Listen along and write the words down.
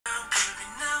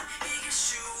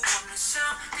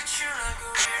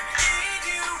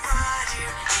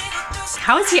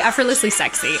How is he effortlessly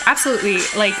sexy? Absolutely,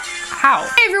 like, how?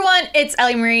 Hey everyone, it's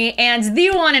EliMarie and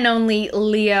the one and only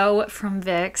Leo from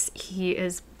VIXX. He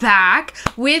is back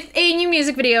with a new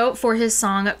music video for his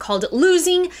song called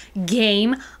Losing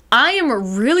Game. I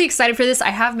am really excited for this. I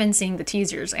have been seeing the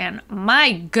teasers and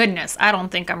my goodness, I don't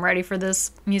think I'm ready for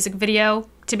this music video,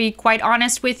 to be quite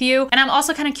honest with you. And I'm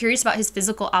also kind of curious about his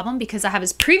physical album because I have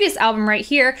his previous album right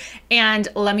here, and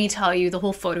let me tell you, the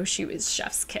whole photo shoot is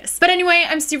chef's kiss. But anyway,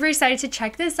 I'm super excited to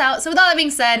check this out. So with all that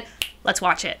being said, let's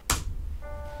watch it.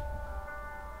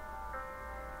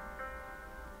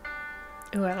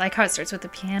 Ooh, I like how it starts with the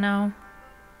piano.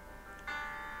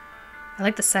 I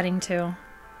like the setting too.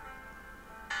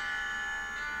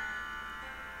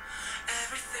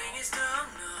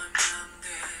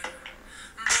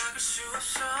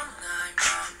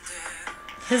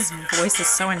 His voice is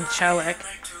so angelic.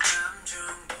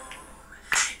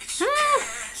 Ooh.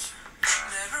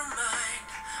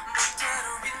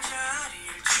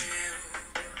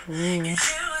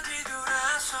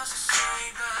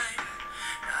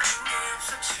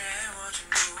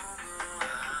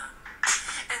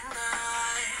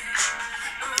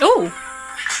 Oh!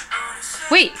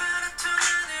 Wait!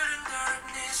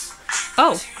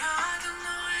 Oh!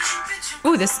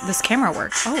 Ooh, this camera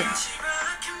work. Oh.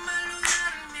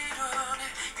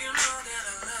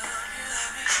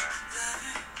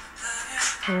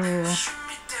 Ooh.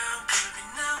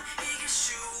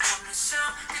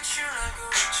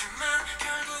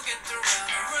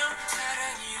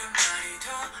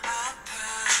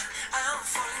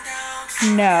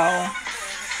 No.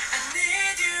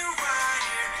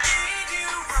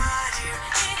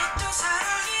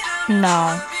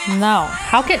 No. No.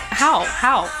 How?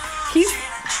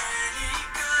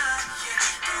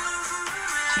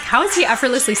 How is he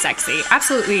effortlessly sexy?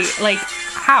 Absolutely, like,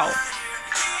 how?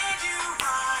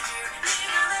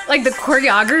 Like the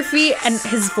choreography and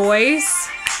his voice.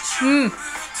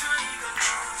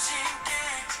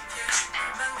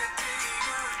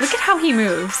 Look at how he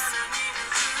moves.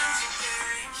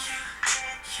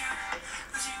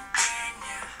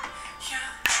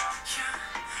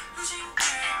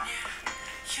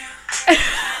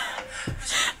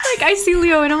 Like, I see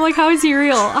Leo and I'm like, how is he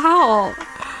real? How?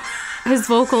 His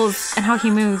vocals and how he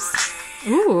moves.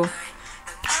 Ooh.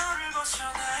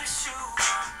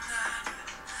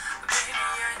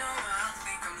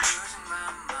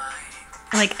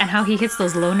 Like, and how he hits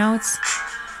those low notes,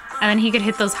 and then he could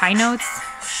hit those high notes.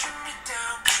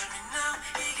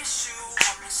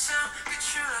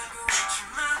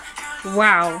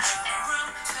 Wow.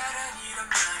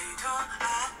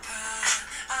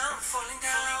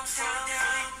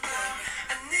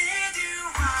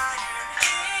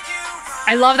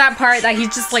 I love that part that he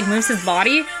just like moves his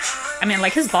body. I mean,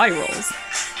 like, his body rolls.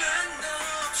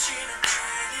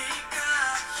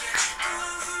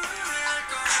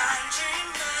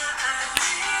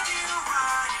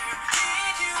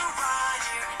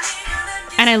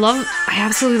 And I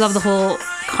absolutely love the whole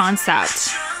concept,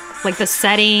 like the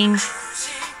setting.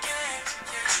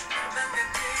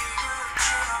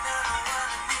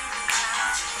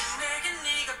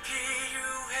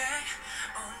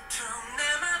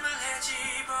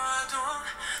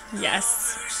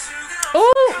 Yes.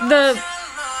 Oh,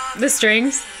 the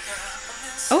strings.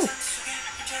 Oh.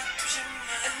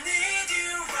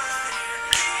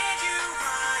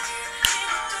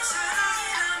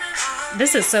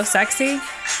 This is so sexy.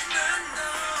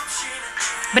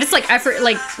 But it's like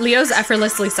Leo's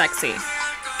effortlessly sexy.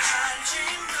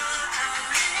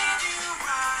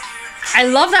 I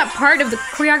love that part of the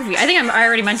choreography. I think I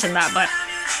already mentioned that, but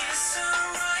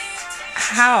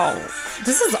how?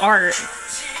 This is art.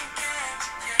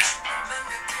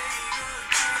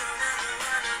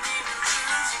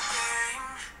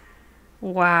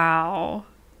 Wow.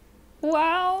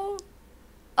 Wow.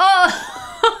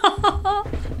 Oh.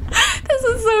 This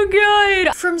is so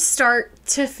good. From start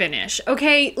to finish,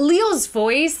 okay? Leo's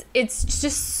voice, it's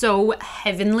just so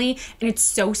heavenly and it's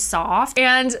so soft.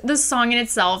 And the song in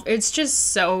itself, it's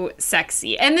just so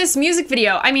sexy. And this music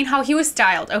video, I mean, how he was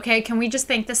styled, okay? Can we just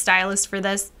thank the stylist for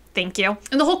this? Thank you.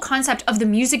 And the whole concept of the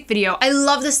music video, I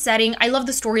love the setting, I love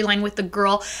the storyline with the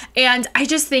girl, and I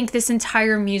just think this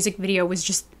entire music video was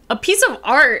just a piece of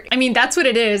art. I mean, that's what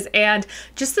it is. And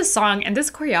just the song and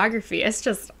this choreography, it's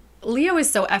just, Leo is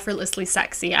so effortlessly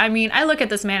sexy. I mean, I look at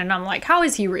this man and I'm like, how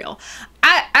is he real?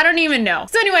 I I don't even know.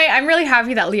 So anyway, I'm really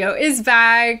happy that Leo is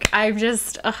back. I'm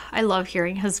just, I love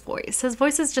hearing his voice. His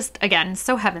voice is just, again,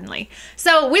 so heavenly.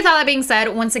 So with all that being said,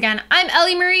 once again, I'm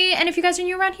EliMarie, and if you guys are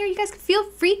new around here, you guys can feel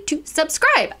free to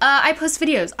subscribe. I post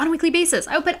videos on a weekly basis.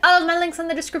 I will put all of my links in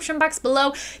the description box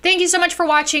below. Thank you so much for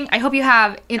watching. I hope you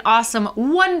have an awesome,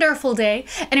 wonderful day,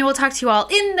 and I will talk to you all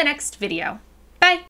in the next video. Bye.